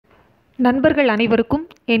நண்பர்கள் அனைவருக்கும்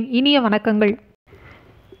என் இனிய வணக்கங்கள்.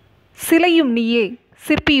 சிலையும் நீயே,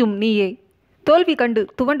 சிற்பியும் நீயே, தோல்வி கண்டு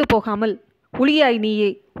துவண்டு போகாமல் ஒளியாய் நீயே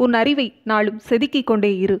உன் அறிவை நாளும் செதுக்கிக்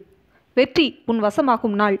கொண்டே இரு. வெற்றி உன்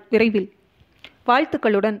வசமாகும் நாள் விரைவில்.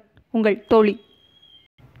 வாழ்த்துக்களுடன் உங்கள் தோழி.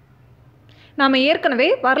 நாம் ஏற்கனவே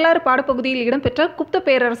வரலாறு பாடப்பகுதியில் இடம்பெற்ற குப்த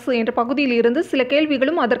பேரரசு என்ற பகுதியில் இருந்து சில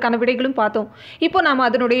கேள்விகளும் அதற்கான விடைகளும் பார்த்தோம். இப்போ நாம்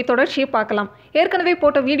அதனுடைய தொடர்ச்சியை பார்க்கலாம். ஏற்கனவே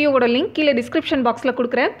போட்ட வீடியோவோட லிங்க் கீழே டிஸ்கிரிப்ஷன் பாக்ஸில்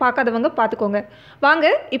கொடுக்குறேன், பார்க்காதவங்க பார்த்துக்கோங்க.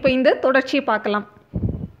 வாங்க இப்போ இந்த தொடர்ச்சியை பார்க்கலாம்.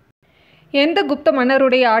 எந்த குப்த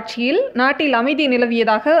மன்னருடைய ஆட்சியில் நாட்டில் அமைதி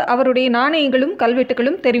நிலவியதாக அவருடைய நாணயங்களும்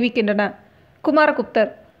கல்வெட்டுகளும் தெரிவிக்கின்றன?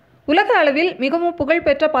 குமாரகுப்தர். உலக அளவில் மிகவும்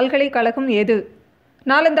புகழ்பெற்ற பல்கலைக்கழகம் எது?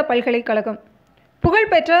 நாலந்தா பல்கலைக்கழகம்.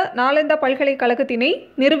 புகழ்பெற்ற நாலந்தா பல்கலைக்கழகத்தினை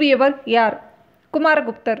நிறுவியவர் யார்?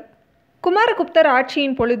 குமாரகுப்தர். குமாரகுப்தர்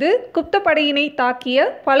ஆட்சியின் பொழுது குப்த படையினை தாக்கிய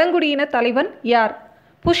பழங்குடியின தலைவன் யார்?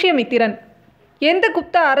 புஷ்யமித்திரன். எந்த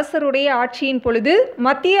குப்த அரசருடைய ஆட்சியின் பொழுது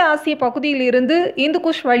மத்திய ஆசிய பகுதியில் இருந்து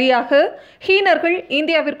இந்துகுஷ் வழியாக ஹீனர்கள்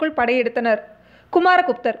இந்தியாவிற்குள் படையெடுத்தனர்?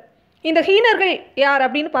 குமாரகுப்தர். இந்த ஹீனர்கள் யார்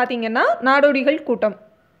அப்படின்னு பார்த்தீங்கன்னா நாடோடிகள் கூட்டம்.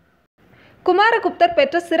 குமாரகுப்தர்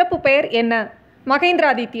பெற்ற சிறப்பு பெயர் என்ன?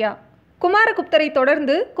 மகேந்திராதித்யா. குமாரகுப்தரை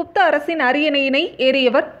தொடர்ந்து குப்த அரசின் அரியணையினை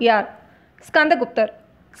ஏறியவர் யார்? ஸ்கந்தகுப்தர்.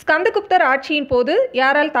 ஸ்கந்தகுப்தர் ஆட்சியின் போது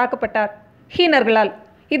யாரால் தாக்கப்பட்டார்? ஹீனர்களால்.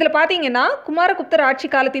 இதில் பார்த்தீங்கன்னா குமாரகுப்தர் ஆட்சி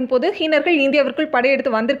காலத்தின் போது ஹீனர்கள் இந்தியாவிற்குள்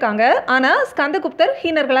படையெடுத்து வந்திருக்காங்க, ஆனால் ஸ்கந்தகுப்தர்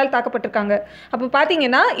ஹீனர்களால் தாக்கப்பட்டிருக்காங்க. அப்போ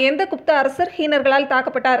பார்த்தீங்கன்னா எந்த குப்த அரசர் ஹீனர்களால்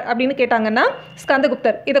தாக்கப்பட்டார் அப்படின்னு கேட்டாங்கன்னா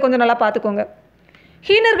ஸ்கந்தகுப்தர். இதை கொஞ்சம் நல்லா பார்த்துக்கோங்க.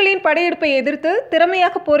 ஹீனர்களின் படையெடுப்பை எதிர்த்து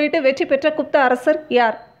திறமையாக போரிட்டு வெற்றி பெற்ற குப்த அரசர்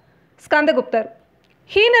யார்? ஸ்கந்தகுப்தர்.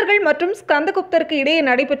 ஹீனர்கள் மற்றும் ஸ்கந்தகுப்தருக்கு இடையே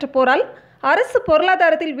நடைபெற்ற போரால் அரசு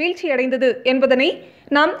பொருளாதாரத்தில் வீழ்ச்சி அடைந்தது என்பதனை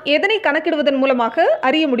நாம் எதனை கணக்கிடுவதன் மூலமாக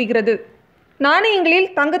அறிய முடிகிறது? நாணயங்களில்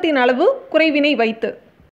தங்கத்தின் அளவு குறைவினை வைத்து.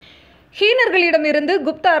 ஹீனர்களிடமிருந்து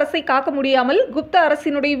குப்த அரசை காக்க முடியாமல் குப்த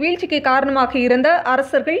அரசினுடைய வீழ்ச்சிக்கு காரணமாக இருந்த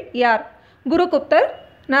அரசர்கள் யார்? புருகுப்தர்,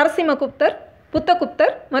 நரசிம்மகுப்தர்,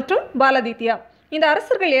 புத்தகுப்தர் மற்றும் பாலாதித்யா. இந்த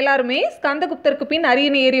அரசர்கள் எல்லாருமே ஸ்கந்தகுப்தருக்கு பின்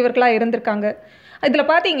அரியணை ஏறியவர்களாக இருந்திருக்காங்க. இதில்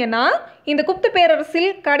பார்த்தீங்கன்னா இந்த குப்த பேரரசில்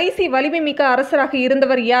கடைசி வலிமை மிக்க அரசராக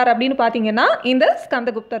இருந்தவர் யார் அப்படின்னு பார்த்தீங்கன்னா இந்த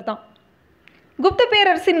ஸ்கந்தகுப்தர் தான். குப்த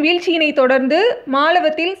பேரரசின் வீழ்ச்சியினை தொடர்ந்து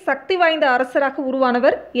மாளவத்தில் சக்தி வாய்ந்த அரசராக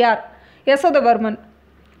உருவானவர் யார்? யசோதவர்மன்.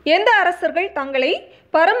 எந்த அரசர்கள் தங்களை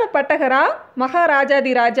பரம பட்டகரா,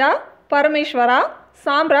 மகாராஜாதிராஜா, பரமேஸ்வரா,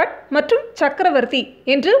 சாம்ராட் மற்றும் சக்கரவர்த்தி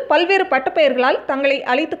என்று பல்வேறு பட்டப்பெயர்களால் தங்களை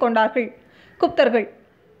அழைத்து கொண்டார்கள்? குப்தர்கள்.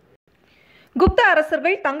 குப்த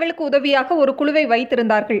அரசர்கள் தங்களுக்கு உதவியாக ஒரு குழுவை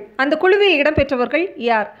வைத்திருந்தார்கள். அந்த குழுவில் இடம்பெற்றவர்கள்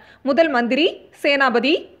யார்? முதல் மந்திரி,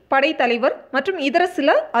 சேனாபதி, படைத்தலைவர் மற்றும் இதர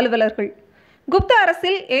சில அலுவலர்கள். குப்த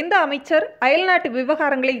அரசில் எந்த அமைச்சர் அயல்நாட்டு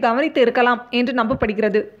விவகாரங்களை கவனித்து இருக்கலாம் என்று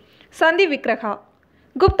நம்பப்படுகிறது? சந்தி விக்ரகா.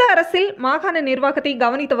 குப்த அரசில் மாகாண நிர்வாகத்தை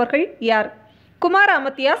கவனித்தவர்கள் யார்? குமார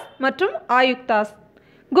அமத்தியாஸ் மற்றும் ஆயுக்தாஸ்.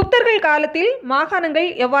 குப்தர்கள் காலத்தில்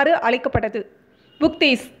மாகாணங்கள் எவ்வாறு அழைக்கப்பட்டது?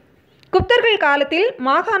 புக்தீஸ். குப்தர்கள் காலத்தில்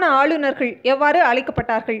மாகாண ஆளுநர்கள் எவ்வாறு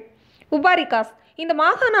அழைக்கப்பட்டார்கள்? உபாரிகாஸ். இந்த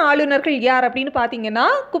மாகாண ஆளுநர்கள் யார் அப்படின்னு பார்த்தீங்கன்னா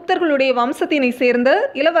குப்தர்களுடைய வம்சத்தினை சேர்ந்த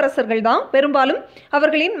இளவரசர்கள் தான் பெரும்பாலும்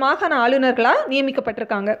அவர்களின் மாகாண ஆளுநர்களாக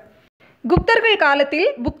நியமிக்கப்பட்டிருக்காங்க. குப்தர்கள் காலத்தில்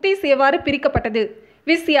புக்தீஸ் எவ்வாறு பிரிக்கப்பட்டது?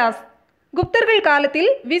 விஸ்யாஸ். குப்தர்கள்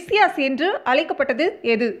காலத்தில் விஸ்யாஸ் என்று அழைக்கப்பட்டது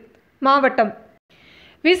எது? மாவட்டம்.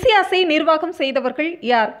 விஸ்யாஸை நிர்வாகம் செய்தவர்கள்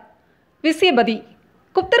யார்? விஸ்யபதி.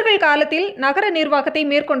 குப்தர்கள் காலத்தில் நகர நிர்வாகத்தை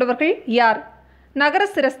மேற்கொண்டவர்கள் யார்? நகர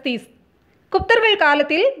சிரஸ்தீஸ். குப்தர்கள்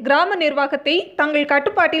காலத்தில் கிராம நிர்வாகத்தை தங்கள்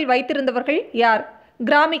கட்டுப்பாட்டில் வைத்திருந்தவர்கள் யார்?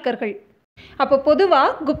 கிராமிகர்கள். அப்போ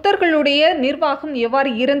பொதுவாக குப்தர்களுடைய நிர்வாகம்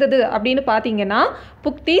எவ்வாறு இருந்தது அப்படின்னு பார்த்தீங்கன்னா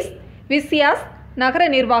புக்தீஸ், விஸ்யாஸ், நகர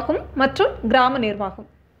நிர்வாகம் மற்றும் கிராம நிர்வாகம்.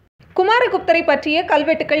 குமாரகுப்தரை பற்றிய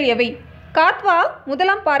கல்வெட்டுக்கள் எவை? காத்வா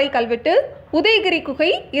முதலாம் பாறை கல்வெட்டு, உதயகிரி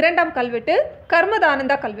குகை இரண்டாம் கல்வெட்டு,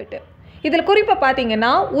 கர்மதானந்தா கல்வெட்டு. இதில் குறிப்பாக பார்த்தீங்கன்னா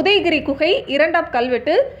உதயகிரி குகை இரண்டாம்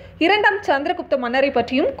கல்வெட்டு இரண்டாம் சந்திரகுப்த மன்னரை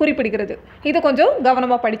பற்றியும் குறிப்பிடுகிறது. இது கொஞ்சம்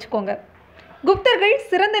கவனமாக படிச்சுக்கோங்க. குப்தர்கள்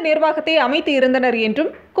சிறந்த நிர்வாகத்தை அமைத்து இருந்தனர்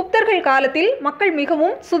என்றும் குப்தர்கள் காலத்தில் மக்கள்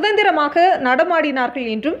மிகவும் சுதந்திரமாக நடமாடினார்கள்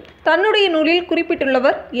என்றும் தன்னுடைய நூலில்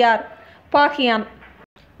குறிப்பிட்டுள்ளவர் யார்? பாகியான்.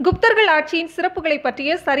 குப்தர்கள் ஆட்சியின் சிறப்புகளை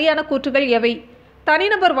பற்றிய சரியான கூற்றுகள் எவை?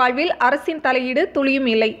 தனிநபர் வாழ்வில் அரசின் தலையீடு துளியும்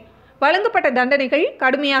இல்லை. வழங்கப்பட்ட தண்டனைகள்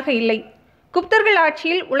கடுமையாக இல்லை. குப்தர்கள்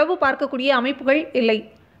ஆட்சியில் உளவு பார்க்கக்கூடிய அமைப்புகள் இல்லை.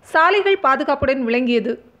 சாலைகள் பாதுகாப்புடன்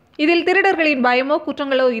விளங்கியது. இதில் திருடர்களின் பயமோ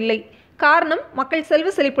குற்றங்களோ இல்லை. காரணம் மக்கள் செல்வ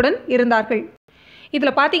செழிப்புடன் இருந்தார்கள்.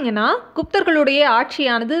 இதில் பார்த்தீங்கன்னா குப்தர்களுடைய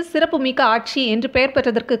ஆட்சியானது சிறப்புமிக்க ஆட்சி என்று பெயர்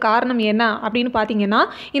பெற்றதற்கு காரணம் என்ன அப்படின்னு பார்த்தீங்கன்னா,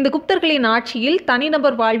 இந்த குப்தர்களின் ஆட்சியில்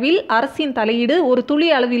தனிநபர் வாழ்வில் அரசின் தலையீடு ஒரு துளி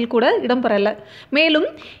அளவில் கூட இடம்பெறலை. மேலும்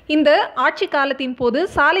இந்த ஆட்சி காலத்தின் போது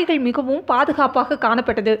சாலைகள் மிகவும் பாதுகாப்பாக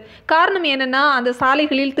காணப்பட்டது. காரணம் என்னென்னா, அந்த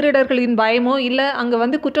சாலைகளில் திருடர்களின் பயமோ இல்லை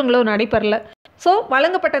அங்கே குற்றங்களோ நடைபெறல. ஸோ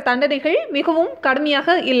வழங்கப்பட்ட தண்டனைகள் மிகவும்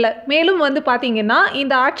கடுமையாக இல்லை. மேலும் பார்த்தீங்கன்னா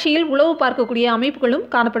இந்த ஆட்சியில் உளவு பார்க்கக்கூடிய அமைப்புகளும்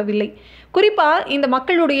காணப்படவில்லை. குறிப்பாக இந்த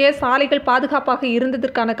மக்களுடைய சாலைகள் பாதுகாப்பாக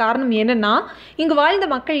இருந்ததற்கான காரணம் என்னென்னா, இங்கு வாழ்ந்த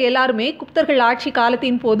மக்கள் எல்லாருமே குப்தர்கள் ஆட்சி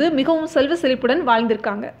காலத்தின் போது மிகவும் செல்வ செழிப்புடன்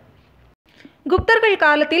வாழ்ந்திருக்காங்க. குப்தர்கள்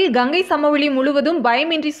காலத்தில் கங்கை சமவெளி முழுவதும்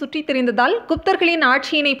பயமின்றி சுற்றித் திரிந்ததால் குப்தர்களின்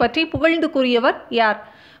ஆட்சியினை பற்றி புகழ்ந்து கூறியவர் யார்?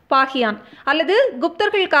 பாகியான். அல்லது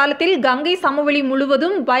குப்தர்கள் காலத்தில் கங்கை சமவெளி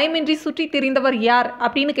முழுவதும் பயமின்றி சுற்றி திரிந்தவர் யார்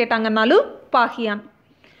அப்படின்னு கேட்டாங்கன்னாலும் பாகியான்.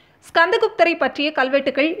 ஸ்கந்தகுப்தரை பற்றிய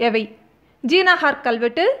கல்வெட்டுகள் எவை? ஜீனாஹார்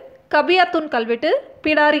கல்வெட்டு, கபியாத்தூன் கல்வெட்டு,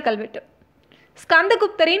 பிடாரி கல்வெட்டு.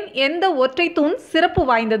 ஸ்கந்தகுப்தரின் எந்த ஒற்றை தூண் சிறப்பு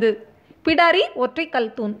வாய்ந்தது? பிடாரி ஒற்றை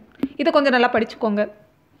கல் தூண். இதை கொஞ்சம் நல்லா படிச்சுக்கோங்க.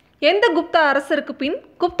 எந்த குப்த அரசருக்கு பின்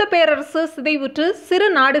குப்த பேரரசு சிதைவுற்று சிறு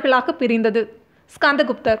நாடுகளாக பிரிந்தது?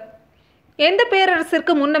 ஸ்கந்தகுப்தர். எந்த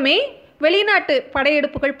பேரரசிற்கு முன்னமே வெளிநாட்டு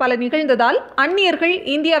படையெடுப்புகள் பல நிகழ்ந்ததால் அந்நியர்கள்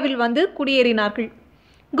இந்தியாவில் குடியேறினார்கள்?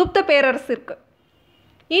 குப்த பேரரசிற்கு.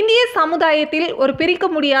 இந்திய சமுதாயத்தில் ஒரு பிரிக்க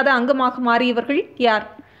முடியாத அங்கமாக மாறியவர்கள் யார்?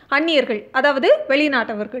 அந்நியர்கள், அதாவது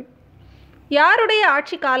வெளிநாட்டவர்கள். யாருடைய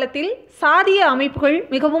ஆட்சி காலத்தில் சாதிய அமைப்புகள்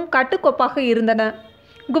மிகவும் கட்டுக்கோப்பாக இருந்தன?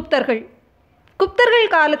 குப்தர்கள். குப்தர்கள்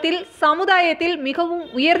காலத்தில் சமுதாயத்தில் மிகவும்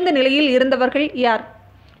உயர்ந்த நிலையில் இருந்தவர்கள் யார்?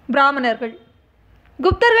 பிராமணர்கள்.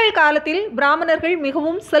 குப்தர்கள் காலத்தில் பிராமணர்கள்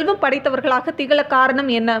மிகவும் செல்வம் படைத்தவர்களாக திகழ காரணம்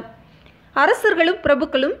என்ன? அரசர்களும்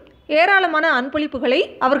பிரபுக்களும் ஏராளமான அன்பளிப்புகளை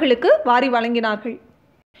அவர்களுக்கு வாரி வழங்கினார்கள்.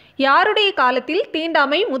 யாருடைய காலத்தில்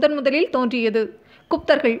தீண்டாமை முதலில் தோன்றியது?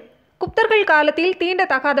 குப்தர்கள். குப்தர்கள் காலத்தில்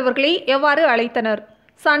தீண்டத்தகாதவர்களை எவ்வாறு அழைத்தனர்?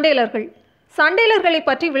 சண்டேலர்கள். சண்டேலர்களை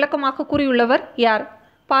பற்றி விளக்கமாக கூறியுள்ளவர் யார்?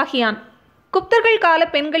 பாகியான். குப்தர்கள் கால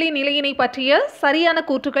பெண்களின் நிலையினை பற்றிய சரியான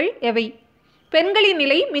கூற்றுகள் எவை? பெண்களின்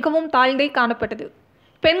நிலை மிகவும் தாழ்ந்தே காணப்பட்டது.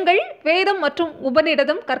 பெண்கள் வேதம் மற்றும்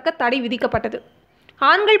உபநிடதம் கற்க தடை விதிக்கப்பட்டது.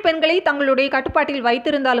 ஆண்கள் பெண்களை தங்களுடைய கட்டுப்பாட்டில்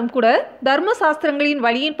வைத்திருந்தாலும் கூட தர்ம சாஸ்திரங்களின்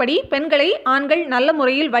வழியின்படி பெண்களை ஆண்கள் நல்ல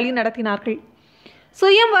முறையில் வழி நடத்தினார்கள்.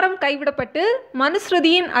 சுயம்வரம் கைவிடப்பட்டு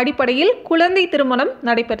மனுஸ்ருதியின் அடிப்படையில் குழந்தை திருமணம்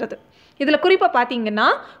நடைபெற்றது. இதில் குறிப்பாக பார்த்தீங்கன்னா,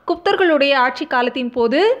 குப்தர்களுடைய ஆட்சி காலத்தின்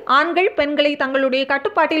போது ஆண்கள் பெண்களை தங்களுடைய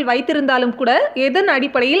கட்டுப்பாட்டில் வைத்திருந்தாலும் கூட எதன்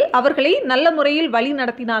அடிப்படையில் அவர்களை நல்ல முறையில் வழி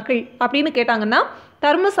நடத்தினார்கள் அப்படின்னு கேட்டாங்கன்னா,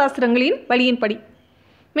 தர்ம சாஸ்திரங்களின் வழியின்படி.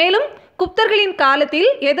 மேலும் குப்தர்களின் காலத்தில்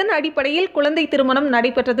எதன் அடிப்படையில் குழந்தை திருமணம்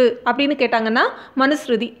நடைபெற்றது அப்படின்னு கேட்டாங்கன்னா,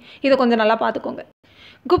 மனுஸ்ருதி. இதை கொஞ்சம் நல்லா பார்த்துக்கோங்க.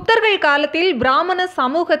 குப்தர்கள் காலத்தில் பிராமண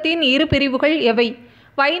சமூகத்தின் இரு பிரிவுகள் எவை?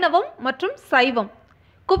 வைணவம் மற்றும் சைவம்.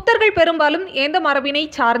 குப்தர்கள் பெரும்பாலும் எந்த மரபினை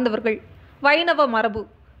சார்ந்தவர்கள்? வைணவ மரபு.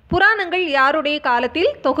 புராணங்கள் யாருடைய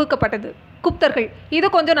காலத்தில் தொகுக்கப்பட்டது? குப்தர்கள். இதை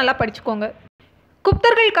கொஞ்சம் நல்லா படிச்சுக்கோங்க.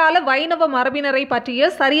 குப்தர்கள் கால வைணவ மரபினரை பற்றிய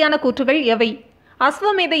சரியான கூற்றுகள் எவை?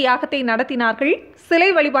 அஸ்வமேத யாகத்தை நடத்தினார்கள், சிலை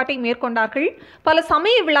வழிபாட்டை மேற்கொண்டார்கள், பல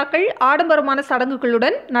சமய விழாக்கள் ஆடம்பரமான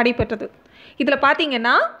சடங்குகளுடன் நடைபெற்றது. இதில்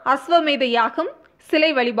பார்த்தீங்கன்னா அஸ்வமேத யாகம்,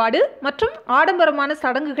 சிலை வழிபாடு மற்றும் ஆடம்பரமான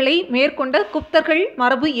சடங்குகளை மேற்கொண்ட குப்தர்கள்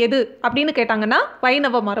மரபு எது அப்படின்னு கேட்டாங்கன்னா,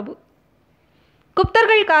 வைணவ மரபு.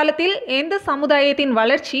 குப்தர்கள் காலத்தில் எந்த சமுதாயத்தின்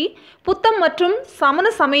வளர்ச்சி புத்தம் மற்றும் சமண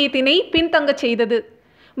சமயத்தினை பின்தங்கச் செய்தது?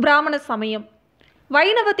 பிராமண சமயம்.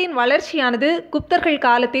 வைணவத்தின் வளர்ச்சியானது குப்தர்கள்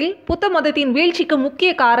காலத்தில் புத்த மதத்தின் வீழ்ச்சிக்கு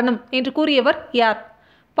முக்கிய காரணம் என்று கூறியவர் யார்?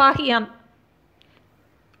 பாகியான்.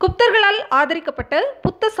 குப்தர்களால் ஆதரிக்கப்பட்ட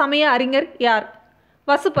புத்த சமய அறிஞர் யார்?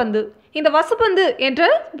 வசுபந்து. இந்த வசுபந்து என்ற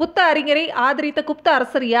புத்த அறிஞரை ஆதரித்த குப்த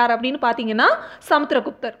அரசர் யார் அப்படின்னு பார்த்தீங்கன்னா,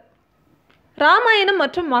 சமுத்திரகுப்தர். ராமாயணம்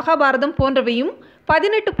மற்றும் மகாபாரதம் போன்றவையும்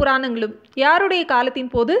 18 புராணங்களும் யாருடைய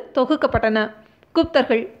காலத்தின் போது தொகுக்கப்பட்டன?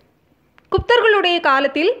 குப்தர்கள். குப்தர்களுடைய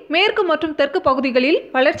காலத்தில் மேற்கு மற்றும் தெற்கு பகுதிகளில்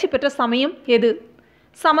வளர்ச்சி பெற்ற சமயம் எது?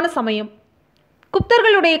 சமண சமயம்.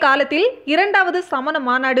 குப்தர்களுடைய காலத்தில் இரண்டாவது சமண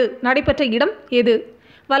மாநாடு நடைபெற்ற இடம் எது?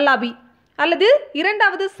 வல்லாபி. அல்லது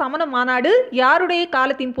இரண்டாவது சமண மாநாடு யாருடைய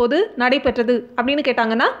காலத்தின் போது நடைபெற்றது அப்படின்னு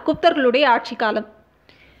கேட்டாங்கன்னா, குப்தர்களுடைய ஆட்சி காலம்.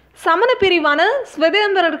 சமண பிரிவான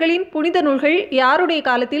ஸ்வதந்திரர்களின் புனித நூல்கள் யாருடைய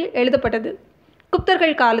காலத்தில் எழுதப்பட்டது?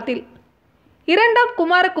 குப்தர்கள் காலத்தில். இரண்டாம்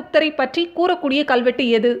குமாரகுப்தரை பற்றி கூறக்கூடிய கல்வெட்டு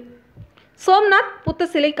எது? சோம்நாத் புத்த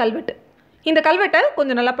சிலை கல்வெட்டு. இந்த கல்வெட்டை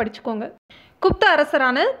கொஞ்சம் நல்லா படிச்சுக்கோங்க. குப்த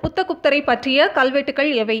அரசரான புத்தகுப்தரை பற்றிய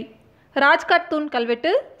கல்வெட்டுகள் எவை? ராஜ்காட் தூண்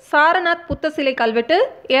கல்வெட்டு, சாரநாத் புத்த சிலை கல்வெட்டு,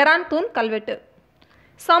 எரான் தூண் கல்வெட்டு.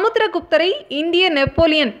 சமுத்திரகுப்தரை இந்திய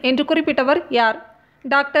நெப்போலியன் என்று குறிப்பிட்டவர் யார்?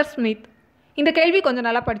 Doctor Smith. இந்த கேள்வி கொஞ்சம்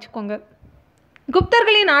நல்லா படிச்சுக்கோங்க.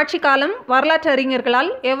 குப்தர்களின் ஆட்சி காலம் வரலாற்று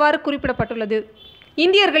அறிஞர்களால் எவ்வாறு குறிப்பிடப்பட்டுள்ளது?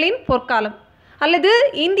 இந்தியர்களின் பொற்காலம் அல்லது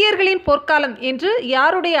இந்தியர்களின் பொற்காலம் என்று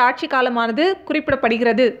யாருடைய ஆட்சி காலமானது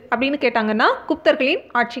குறிப்பிடப்படுகிறது அப்படின்னு கேட்டாங்கன்னா குப்தர்களின்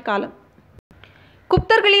ஆட்சி காலம்.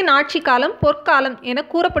 குப்தர்களின் ஆட்சி காலம் பொற்காலம் என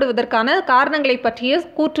கூறப்படுவதற்கான காரணங்களை பற்றிய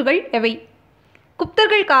கூற்றுகள் எவை?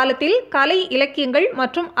 குப்தர்கள் காலத்தில் கலை, இலக்கியங்கள்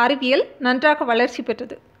மற்றும் அறிவியல் நன்றாக வளர்ச்சி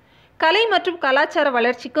பெற்றது. கலை மற்றும் கலாச்சார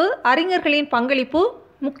வளர்ச்சிக்கு அறிஞர்களின் பங்களிப்பு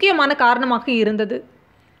முக்கியமான காரணமாக இருந்தது.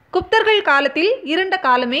 குப்தர்கள் காலத்தில் இருண்ட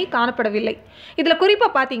காலமே காணப்படவில்லை. இதில்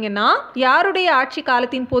குறிப்பாக பார்த்தீங்கன்னா யாருடைய ஆட்சி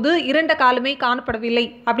காலத்தின் போது இருண்ட காலமே காணப்படவில்லை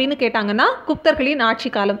அப்படின்னு கேட்டாங்கன்னா குப்தர்களின்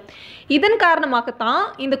ஆட்சி காலம். இதன் காரணமாகத்தான்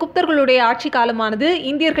இந்த குப்தர்களுடைய ஆட்சி காலமானது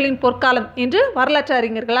இந்தியர்களின் பொற்காலம் என்று வரலாற்று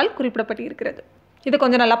அறிஞர்களால் குறிப்பிடப்பட்டிருக்கிறது. இதை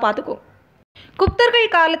கொஞ்சம் நல்லா பார்த்துக்கோ.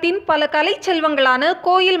 குப்தர்கள் காலத்தின் பல கலை செல்வங்களான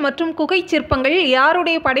கோயில் மற்றும் குகை சிற்பங்கள்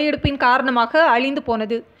யாருடைய படையெடுப்பின் காரணமாக அழிந்து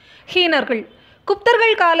போனது? ஹீனர்கள்.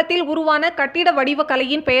 குப்தர்கள் காலத்தில் உருவான கட்டிட வடிவ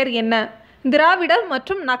கலையின் பெயர் என்ன? திராவிட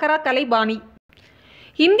மற்றும் நகரா கலை பாணி.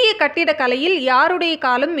 இந்திய கட்டிடக்கலையில் யாருடைய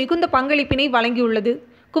காலம் மிகுந்த பங்களிப்பினை வழங்கியுள்ளது?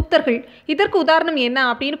 குப்தர்கள். இதற்கு உதாரணம் என்ன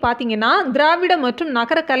அப்படின்னு பார்த்தீங்கன்னா திராவிட மற்றும்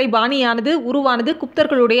நகர கலை பாணியானது உருவானது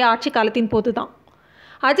குப்தர்களுடைய ஆட்சி காலத்தின் போதுதான்.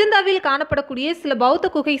 அஜந்தாவில் காணப்படக்கூடிய சில பௌத்த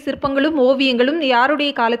குகை சிற்பங்களும் ஓவியங்களும்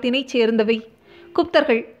யாருடைய காலத்தினை சேர்ந்தவை?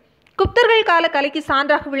 குப்தர்கள். குப்தர்கள் கால கலைக்கு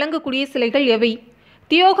சான்றாக விளங்கக்கூடிய சிலைகள் எவை?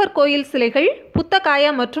 தியோகர் கோயில் சிலைகள், புத்தகாயா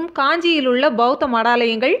மற்றும் காஞ்சியில் உள்ள பௌத்த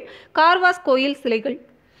மடாலயங்கள், கார்வாஸ் கோயில் சிலைகள்.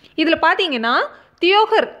 இதில் பார்த்தீங்கன்னா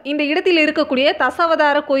தியோகர் இந்த இடத்தில் இருக்கக்கூடிய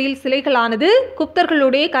தசாவதார கோயில் சிலைகளானது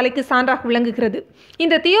குப்தர்களுடைய கலைக்கு சான்றாக விளங்குகிறது.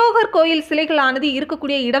 இந்த தியோகர் கோயில் சிலைகளானது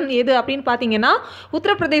இருக்கக்கூடிய இடம் எது அப்படின்னு பார்த்தீங்கன்னா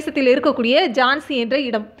உத்தரப்பிரதேசத்தில் இருக்கக்கூடிய ஜான்சி என்ற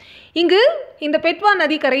இடம். இங்கு இந்த பெட்வா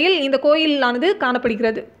நதிக்கரையில் இந்த கோயிலானது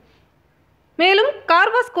காணப்படுகிறது. மேலும்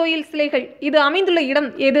கார்வாஸ் கோயில் சிலைகள் இது அமைந்துள்ள இடம்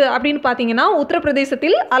எது அப்படின்னு பார்த்தீங்கன்னா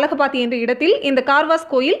உத்தரப்பிரதேசத்தில் அலகாபாத் என்ற இடத்தில் இந்த கார்வாஸ்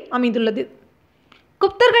கோயில் அமைந்துள்ளது.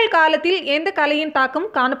 குப்தர்கள் காலத்தில் எந்த கலையின் தாக்கம்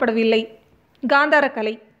காணப்படவில்லை? காந்தார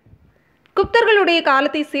கலை. குப்தர்களுடைய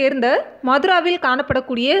காலத்தை சேர்ந்த மதுராவில்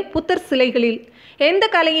காணப்படக்கூடிய புத்தர் சிலைகளில் எந்த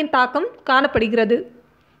கலையின் தாக்கம் காணப்படுகிறது?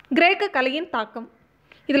 கிரேக்க கலையின் தாக்கம்.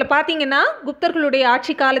 இதில் பார்த்தீங்கன்னா குப்தர்களுடைய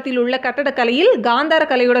ஆட்சி காலத்தில் உள்ள கட்டடக்கலையில் காந்தார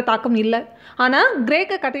கலையோட தாக்கம் இல்லை, ஆனால்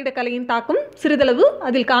கிரேக்க கட்டிடக்கலையின் தாக்கம் சிறிதளவு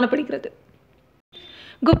அதில் காணப்படுகிறது.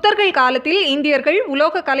 குப்தர்கள் காலத்தில் இந்தியர்கள்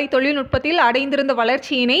உலோக கலை தொழில்நுட்பத்தில் அடைந்திருந்த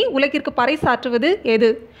வளர்ச்சியினை உலகிற்கு பறைசாற்றுவது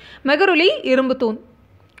எது? மெகருலி இரும்பு தூண்.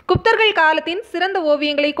 குப்தர்கள் காலத்தின் சிறந்த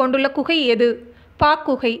ஓவியங்களை கொண்டுள்ள குகை எது? பாக்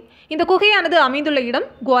குகை. இந்த குகையானது அமைந்துள்ள இடம்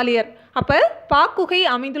குவாலியர். அப்போ பாக் குகை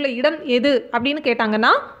அமைந்துள்ள இடம் எது அப்படின்னு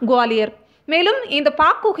கேட்டாங்கன்னா குவாலியர். மேலும் இந்த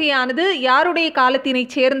பாக் குகையானது யாருடைய காலத்தினை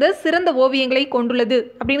சேர்ந்த சிறந்த ஓவியங்களை கொண்டுள்ளது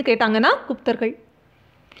அப்படின்னு கேட்டாங்கன்னா குப்தர்கள்.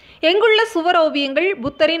 எங்குள்ள சுவர் ஓவியங்கள்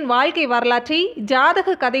புத்தரின் வாழ்க்கை வரலாற்றை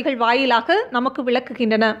ஜாதக கதைகள் வாயிலாக நமக்கு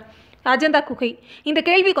விளக்குகின்றன? அஜந்தா குகை. இந்த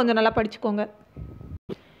கேள்வி கொஞ்சம் நல்லா படிச்சுக்கோங்க.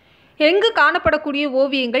 எங்கு காணப்படக்கூடிய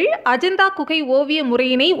ஓவியங்கள் அஜந்தா குகை ஓவிய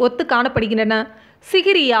முறையினை ஒத்து காணப்படுகின்றன?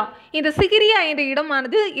 சிகிரியா. இந்த சிகிரியா என்ற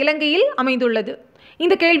இடமானது இலங்கையில் அமைந்துள்ளது.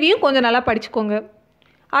 இந்த கேள்வியும் கொஞ்சம் நல்லா படிச்சுக்கோங்க.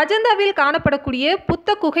 அஜந்தாவில் காணப்படக்கூடிய புத்த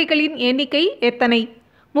குகைகளின் எண்ணிக்கை எத்தனை?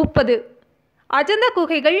 30. அஜந்தா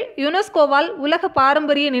குகைகள் யுனெஸ்கோவால் உலக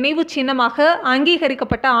பாரம்பரிய நினைவு சின்னமாக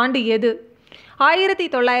அங்கீகரிக்கப்பட்ட ஆண்டு எது?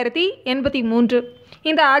 1983.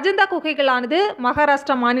 இந்த அஜந்தா குகைகளானது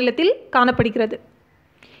மகாராஷ்டிரா மாநிலத்தில் காணப்படுகிறது.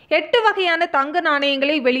 8 வகையான தங்க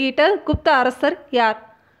நாணயங்களை வெளியிட்ட குப்த அரசர் யார்?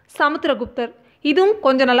 சமுத்திரகுப்தர். இதுவும்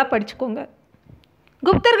கொஞ்சம் நல்லா படிச்சுக்கோங்க.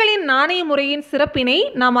 குப்தர்களின் நாணய முறையின் சிறப்பினை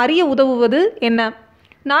நாம் அறிய உதவுவது என்ன?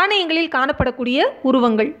 நாணயங்களில் காணப்படக்கூடிய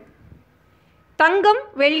உருவங்கள். தங்கம்,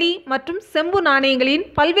 வெள்ளி மற்றும் செம்பு நாணயங்களின்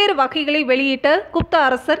பல்வேறு வகைகளை வெளியிட்ட குப்த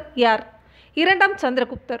அரசர் யார்? 2ஆம்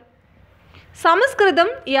சந்திரகுப்தர்.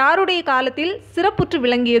 சமஸ்கிருதம் யாருடைய காலத்தில் சிறப்புற்று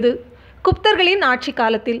விளங்கியது? குப்தர்களின் ஆட்சி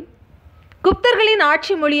காலத்தில். குப்தர்களின்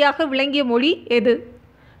ஆட்சி மொழியாக விளங்கிய மொழி எது?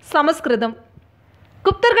 சமஸ்கிருதம்.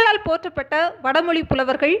 குப்தர்களால் போற்றப்பட்ட வடமொழி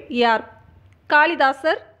புலவர்கள் யார்?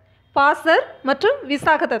 காளிதாசர், பாசர் மற்றும்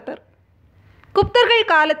விசாகதத்தர். குப்தர்கள்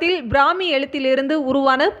காலத்தில் பிராமி எழுத்திலிருந்து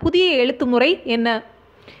உருவான புதிய எழுத்து முறை என்ன?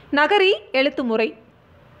 நகரி எழுத்து முறை.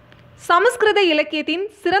 சமஸ்கிருத இலக்கியத்தின்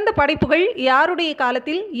சிறந்த படைப்புகள் யாருடைய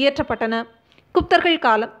காலத்தில் இயற்றப்பட்டன? குப்தர்கள்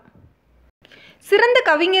காலம். சிறந்த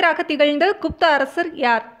கவிஞராக திகழ்ந்த குப்த அரசர்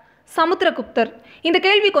யார்? சமுத்திரகுப்தர். இந்த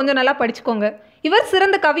கேள்வி கொஞ்சம் நல்லா படிச்சுக்கோங்க. இவர்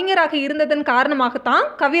சிறந்த கவிஞராக இருந்ததன் காரணமாகத்தான்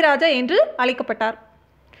கவிராஜா என்று அழைக்கப்பட்டார்.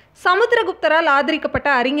 சமுத்திரகுப்தரால் ஆதரிக்கப்பட்ட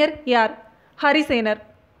அறிஞர் யார்? ஹரிசேனர்.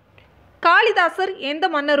 காளிதாசர் எந்த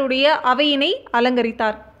மன்னருடைய அவையினை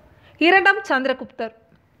அலங்கரித்தார்? 2ஆம் சந்திரகுப்தர்.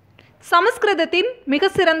 சமஸ்கிருதத்தின் மிக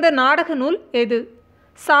சிறந்த நாடக நூல் எது?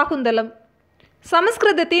 சாகுந்தலம்.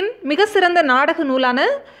 சமஸ்கிருதத்தின் மிக சிறந்த நாடக நூலான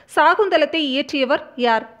சாகுந்தலத்தை இயற்றியவர்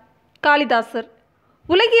யார்? காளிதாசர்.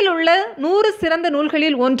 உலகில் உள்ள 100 சிறந்த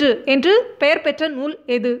நூல்களில் ஒன்று என்று பெயர் பெற்ற நூல்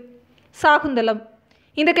எது? சாகுந்தலம்.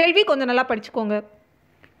 இந்த கேள்வி கொஞ்சம் நல்லா படிச்சுக்கோங்க.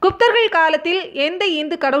 குப்தர்கள் காலத்தில் எந்த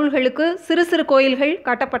இந்து கடவுள்களுக்கு சிறு சிறு கோயில்கள்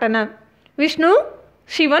கட்டப்பட்டன? விஷ்ணு,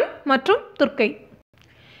 சிவன் மற்றும் துர்க்கை.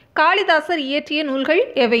 காளிதாசர் இயற்றிய நூல்கள்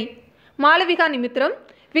எவை? மாளவிகா நிமித்திரம்,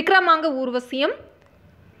 விக்ரமாங்க ஊர்வசியம்,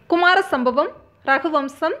 குமார சம்பவம்,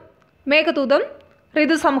 ரகுவம்சம், மேகதூதம்,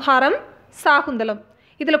 ரிதுசம்ஹாரம், சாகுந்தலம்.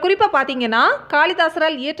 இதில் குறிப்பாக பார்த்தீங்கன்னா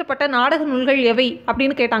காளிதாசரால் இயற்றப்பட்ட நாடக நூல்கள் எவை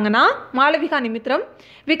அப்படின்னு கேட்டாங்கன்னா மாளவிகா நிமித்திரம்,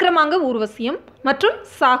 விக்ரமாங்க ஊர்வசியம் மற்றும்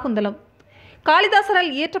சாகுந்தலம். காளிதாசரால்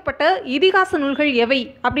இயற்றப்பட்ட இதிகாச நூல்கள் எவை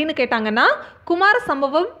அப்படின்னு கேட்டாங்கன்னா குமார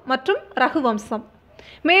சம்பவம் மற்றும் ரகுவம்சம்.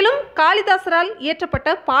 மேலும் காளிதாசரால் இயற்றப்பட்ட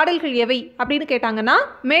பாடல்கள் எவை அப்படின்னு கேட்டாங்கன்னா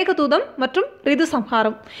மேகதூதம் மற்றும்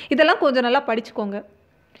ரிதுசம்ஹாரம். இதெல்லாம் கொஞ்சம் நல்லா படிச்சுக்கோங்க.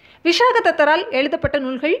 விஷாகதத்தரால் எழுதப்பட்ட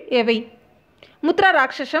நூல்கள் எவை? முத்ரா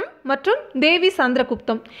ராட்சசம் மற்றும் தேவி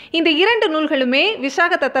சந்திரகுப்தம். இந்த 2 நூல்களுமே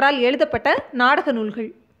விஷாகதத்தரால் எழுதப்பட்ட நாடக நூல்கள்.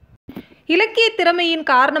 இலக்கிய திறமையின்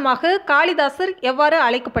காரணமாக காளிதாசர் எவ்வாறு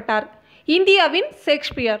அழைக்கப்பட்டார்? இந்தியாவின்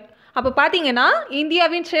ஷேக்ஸ்பியர். அப்போ பார்த்தீங்கன்னா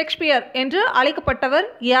இந்தியாவின் ஷேக்ஸ்பியர் என்று அழைக்கப்பட்டவர்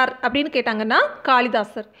யார் அப்படின்னு கேட்டாங்கன்னா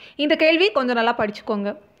காளிதாசர். இந்த கேள்வி கொஞ்சம் நல்லா படிச்சுக்கோங்க.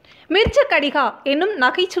 மிர்ச்சகடிகா என்னும்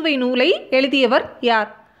நகைச்சுவை நூலை எழுதியவர் யார்?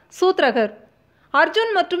 சூத்ரகர்.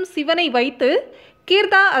 அர்ஜுன் மற்றும் சிவனை வைத்து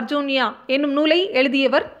கீர்த்தா அர்ஜுன்யா என்னும் நூலை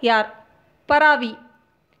எழுதியவர் யார்? பராவி.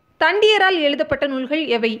 தண்டியரால் எழுதப்பட்ட நூல்கள்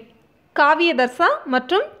எவை? காவியதர்சா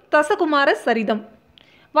மற்றும் தசகுமார சரிதம்.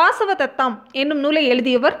 வாசவதத்தாம் என்னும் நூலை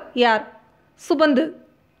எழுதியவர் யார்? சுபந்து.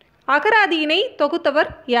 அகராதியினை தொகுத்தவர்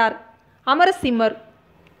யார்? அமரசிம்மர்.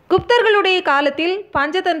 குப்தர்களுடைய காலத்தில்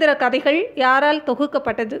பஞ்சதந்திர கதைகள் யாரால்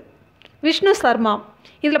தொகுக்கப்பட்டது? விஷ்ணு சர்மா.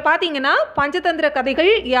 இதில் பார்த்தீங்கன்னா பஞ்சதந்திர கதைகள்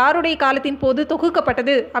யாருடைய காலத்தின் போது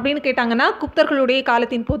தொகுக்கப்பட்டது அப்படின்னு கேட்டாங்கன்னா குப்தர்களுடைய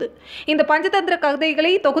காலத்தின் போது. இந்த பஞ்சதந்திர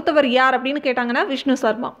கதைகளை தொகுத்தவர் யார் அப்படின்னு கேட்டாங்கன்னா விஷ்ணு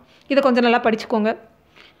சர்மா. இதை கொஞ்சம் நல்லா படிச்சுக்கோங்க.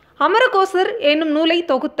 அமரகோசர் என்னும் நூலை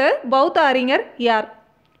தொகுத்த பௌத்த அறிஞர் யார்?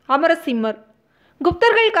 அமரசிம்மர்.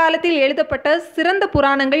 குப்தர்கள் காலத்தில் எழுதப்பட்ட சிறந்த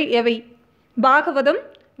புராணங்கள் எவை? பாகவதம்,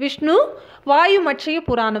 விஷ்ணு, வாயுமட்சய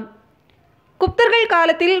புராணம். குப்தர்கள்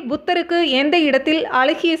காலத்தில் புத்தருக்கு எந்த இடத்தில்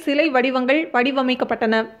அழகிய சிலை வடிவங்கள்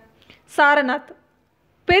வடிவமைக்கப்பட்டன? சாரநாத்.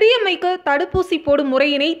 பெரியம்மைக்கு தடுப்பூசி போடும்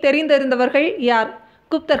முறையினை தெரிந்திருந்தவர்கள் யார்?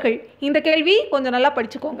 குப்தர்கள். இந்த கேள்வி கொஞ்சம் நல்லா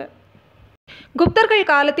படிச்சுக்கோங்க. குப்தர்கள்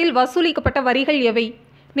காலத்தில் வசூலிக்கப்பட்ட வரிகள் எவை?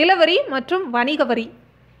 நிலவரி மற்றும் வணிக வரி.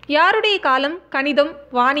 யாருடைய காலம் கணிதம்,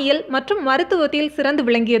 வானியல் மற்றும் மருத்துவத்தில் சிறந்து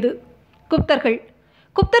விளங்கியது? குப்தர்கள்.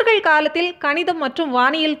 குப்தர்கள் காலத்தில் கணிதம் மற்றும்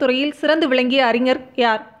வானியல் துறையில் சிறந்து விளங்கிய அறிஞர்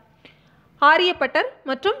யார்? ஆரியப்பட்டர்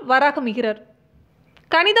மற்றும் வராகமிகிரர்.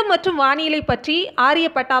 கணிதம் மற்றும் வானியலை பற்றி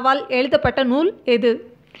ஆரியப்பட்டாவால் எழுதப்பட்ட நூல் எது?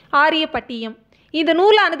 ஆரியப்பட்டியம். இந்த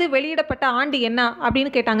நூலானது வெளியிடப்பட்ட ஆண்டு என்ன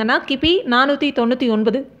அப்படின்னு கேட்டாங்கன்னா கிபி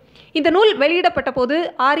 499. இந்த நூல் வெளியிடப்பட்ட போது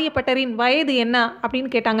ஆரியப்பட்டரின் வயது என்ன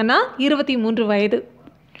அப்படின்னு கேட்டாங்கன்னா 23 வயது.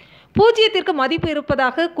 பூஜ்ஜியத்திற்கு மதிப்பு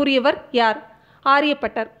இருப்பதாக கூறியவர் யார்?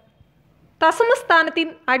 ஆரியப்பட்டர்.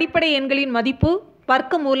 தசமஸ்தானத்தின் அடிப்படை எண்களின் மதிப்பு,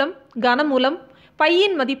 வர்க்க மூலம், கனமூலம்,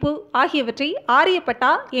 பையின் மதிப்பு ஆகியவற்றை ஆரியப்பட்டா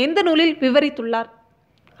எந்த நூலில் விவரித்துள்ளார்?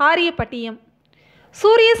 ஆரியப்பட்டியம்.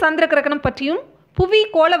 சூரிய சந்திர கிரகணம் பற்றியும் புவி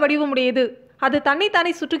கோள வடிவமுடையது, அது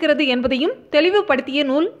தன்னைத்தானே சுற்றுகிறது என்பதையும் தெளிவுபடுத்திய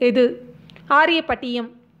நூல் எது? ஆரியப்பட்டியம்.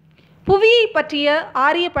 புவியை பற்றிய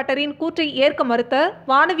ஆரியப்பட்டரின் கூற்றை ஏற்க மறுத்த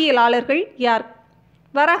வானவியலாளர்கள் யார்?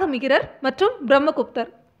 வராகமிகிரர் மற்றும் பிரம்மகுப்தர்.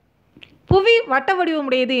 புவி வட்ட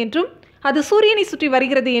வடிவமுடையது என்றும் அது சூரியனை சுற்றி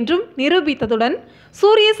வருகிறது என்றும் நிரூபித்ததுடன்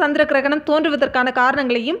சூரிய சந்திர கிரகணம் தோன்றுவதற்கான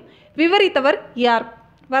காரணங்களையும் விவரித்தவர் யார்?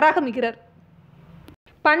 வராகமிகிரர்.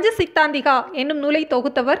 பஞ்சசித்தாந்திகா என்னும் நூலை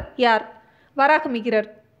தொகுத்தவர் யார்? வராகமிகிரர்.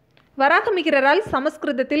 வராகமிகிரரால்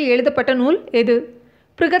சமஸ்கிருதத்தில் எழுதப்பட்ட நூல் எது?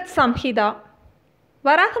 பிருகத் சம்ஹிதா.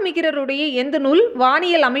 வராகமிகிரருடைய எந்த நூல்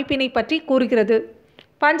வானியல் அமைப்பினை பற்றி கூறுகிறது?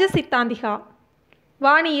 பஞ்சசித்தாந்திகா.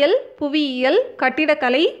 வானியல், புவியியல்,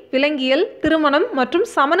 கட்டிடக்கலை, விலங்கியல், திருமணம் மற்றும்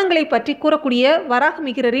சமணங்களை பற்றி கூறக்கூடிய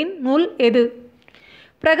வராகமிகிரரின் நூல் எது?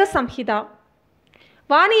 பிரகசம்ஹிதா.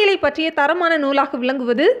 வானியலை பற்றிய தரமான நூலாக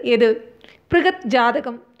விளங்குவது எது? பிருகத்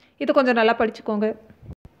ஜாதகம். இது கொஞ்சம் நல்லா படிச்சுக்கோங்க.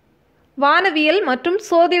 வானவியல் மற்றும்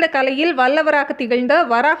சோதிட கலையில் வல்லவராக திகழ்ந்த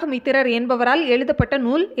வராகமித்திரர் என்பவரால் எழுதப்பட்ட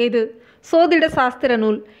நூல் எது? சோதிட சாஸ்திர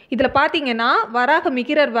நூல். இதில் பார்த்தீங்கன்னா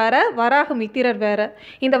வராகமிகிரர் வேற, வராகமித்திரர் வேற.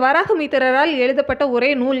 இந்த வராகமித்திரரால் எழுதப்பட்ட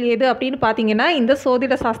ஒரே நூல் எது அப்படின்னு பார்த்தீங்கன்னா இந்த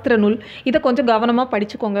சோதிட சாஸ்திர நூல். இதை கொஞ்சம் கவனமாக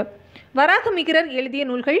படிச்சுக்கோங்க. வராகமிகிரர் எழுதிய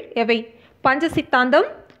நூல்கள் எவை? பஞ்சசித்தாந்தம்,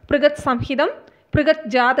 பிருகத் சம்ஹிதம், பிருகத்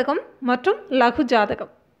ஜாதகம் மற்றும் லகு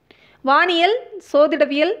ஜாதகம். வானியல்,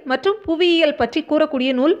 சோதிடவியல் மற்றும் புவியியல் பற்றி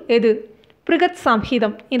கூறக்கூடிய நூல் எது? பிருகத்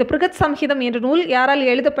சம்ஹிதம். இந்த பிருகத் சம்ஹிதம் என்ற நூல் யாரால்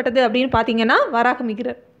எழுதப்பட்டது அப்படின்னு பார்த்தீங்கன்னா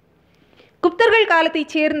வராகமிகிரர். குப்தர்கள்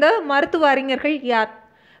காலத்தைச் சேர்ந்த மருத்துவ அறிஞர்கள் யார்?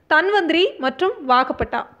 தன்வந்திரி மற்றும்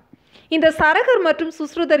வாகப்பட்டா. இந்த சரகர் மற்றும்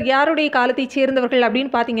சுஸ்ருதர் யாருடைய காலத்தைச் சேர்ந்தவர்கள்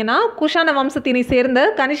அப்படின்னு பார்த்தீங்கன்னா குஷான வம்சத்தினை சேர்ந்த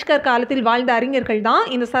கனிஷ்கர் காலத்தில் வாழ்ந்த அறிஞர்கள் தான்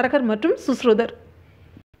இந்த சரகர் மற்றும் சுஸ்ருதர்.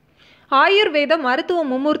 ஆயுர்வேத மருத்துவ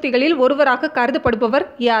மும்மூர்த்திகளில் ஒருவராக கருதப்படுபவர்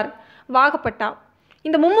யார்? வாகப்பட்டா.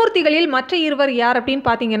 இந்த மும்மூர்த்திகளில் மற்ற இருவர் யார் அப்படின்னு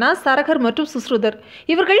பார்த்தீங்கன்னா சரகர் மற்றும் சுஸ்ருதர்.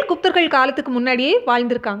 இவர்கள் குப்தர்கள் காலத்துக்கு முன்னாடியே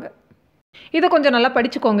வாழ்ந்திருக்காங்க. இதை கொஞ்சம் நல்லா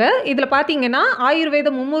படிச்சுக்கோங்க. இதில் பார்த்தீங்கன்னா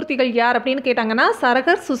ஆயுர்வேத மும்மூர்த்திகள் யார் அப்படின்னு கேட்டாங்கன்னா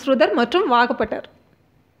சரகர், சுஸ்ருதர் மற்றும் வாகப்பட்டர்.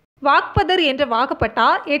 வாக்பதர் என்ற வாகப்பட்டா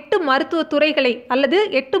 8 மருத்துவ துறைகளை அல்லது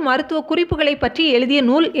 8 மருத்துவ குறிப்புகளை பற்றி எழுதிய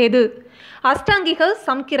நூல் எது? அஷ்டாங்கிக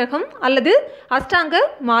சம்கிரகம் அல்லது அஷ்டாங்க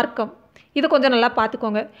மார்க்கம். இது கொஞ்சம் நல்லா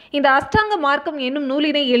பார்த்துக்கோங்க. இந்த அஷ்டாங்க மார்க்கம் என்னும்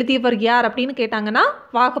நூலினை எழுதியவர் யார் அப்படின்னு கேட்டாங்கன்னா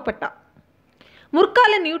வாகப்பட்டா.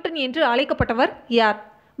 முற்கால நியூட்டன் என்று அழைக்கப்பட்டவர் யார்?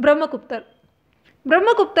 பிரம்மகுப்தர்.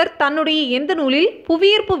 பிரம்மகுப்தர் தன்னுடைய எந்த நூலில்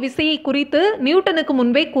புவியீர்ப்பு விசையை குறித்து நியூட்டனுக்கு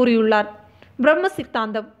முன்பே கூறியுள்ளார்? பிரம்ம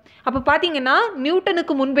சித்தாந்தம். அப்போ பார்த்தீங்கன்னா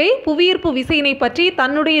நியூட்டனுக்கு முன்பே புவியீர்ப்பு விசையினை பற்றி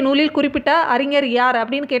தன்னுடைய நூலில் குறிப்பிட்ட அறிஞர் யார்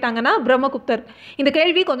அப்படின்னு கேட்டாங்கன்னா பிரம்மகுப்தர். இந்த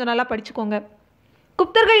கேள்வி கொஞ்சம் நல்லா படிச்சுக்கோங்க.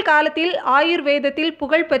 குப்தர்கள் காலத்தில் ஆயுர்வேதத்தில்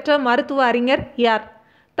புகழ்பெற்ற மருத்துவ அறிஞர் யார்?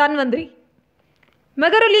 தன்வந்திரி.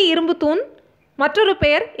 மெகருலி இரும்பு தூண் மற்றொரு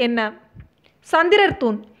பெயர் என்ன? சந்திரர்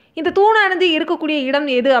தூண். இந்த தூணானது இருக்கக்கூடிய இடம்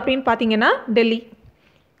எது அப்படின்னு பார்த்தீங்கன்னா டெல்லி.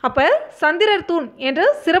 அப்போ சந்திரர் தூண் என்ற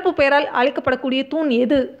சிறப்பு பெயரால் அழைக்கப்படக்கூடிய தூண்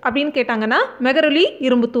எது அப்படின்னு கேட்டாங்கன்னா மெகருலி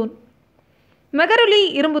இரும்பு தூண். மெகருலி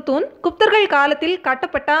இரும்பு தூண் குப்தர்கள் காலத்தில்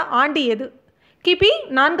கட்டப்பட்ட ஆண்டு எது? கிபி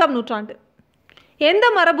 4ஆம் நூற்றாண்டு. எந்த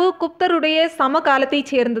மரபு குப்தருடைய சமகாலத்தைச்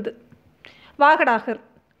சேர்ந்தது? வாகடாகர்.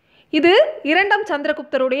 இது 2ஆம்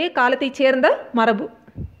சந்திரகுப்தருடைய காலத்தைச் சேர்ந்த மரபு.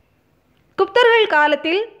 குப்தர்கள்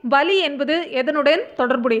காலத்தில் பலி என்பது எதனுடன்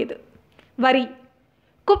தொடர்புடையது? வரி.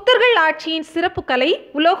 குப்தர்கள் ஆட்சியின் சிறப்பு கலை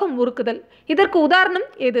உலோகம் உருக்குதல். இதற்கு உதாரணம்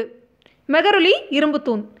எது? மெகருலி இரும்பு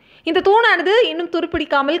தூண். இந்த தூணானது இன்னும்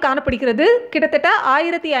துருப்பிடிக்காமல் காணப்படுகிறது. கிட்டத்தட்ட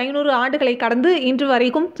 1500 ஆண்டுகளை கடந்து இன்று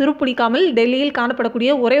வரைக்கும் துருப்பிடிக்காமல் டெல்லியில்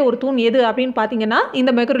காணப்படக்கூடிய ஒரே ஒரு தூண் எது அப்படின்னு பார்த்தீங்கன்னா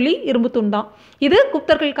இந்த மெகருலி இரும்பு தூண் தான். இது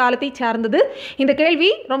குப்தர்கள் காலத்தை சார்ந்தது. இந்த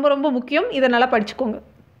கேள்வி ரொம்ப ரொம்ப முக்கியம். இதை நல்லா படிச்சுக்கோங்க.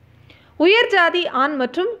 உயர் ஜாதி ஆண்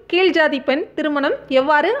மற்றும் கீழ் ஜாதி பெண் திருமணம்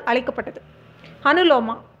எவ்வாறு அழைக்கப்பட்டது?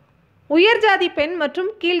 அனுலோமா. உயர் ஜாதி பெண் மற்றும்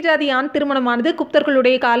கீழ் ஜாதி ஆண் திருமணமானது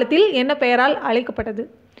குப்தர்களுடைய காலத்தில் என்ன பெயரால் அழைக்கப்பட்டது?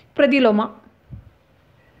 பிரதிலோமா.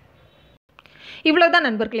 இவ்வளவுதான்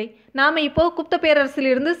நண்பர்களே. நாம் இப்போ குப்த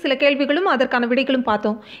பேரரசிலிருந்து சில கேள்விகளும் அதற்கான விடைகளும்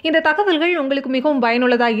பார்த்தோம். இந்த தகவல்கள் உங்களுக்கு மிகவும்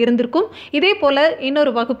பயனுள்ளதாக இருந்திருக்கும். இதே போல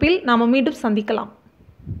இன்னொரு வகுப்பில் நாம் மீண்டும் சந்திக்கலாம்.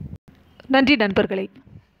 நன்றி நண்பர்களே.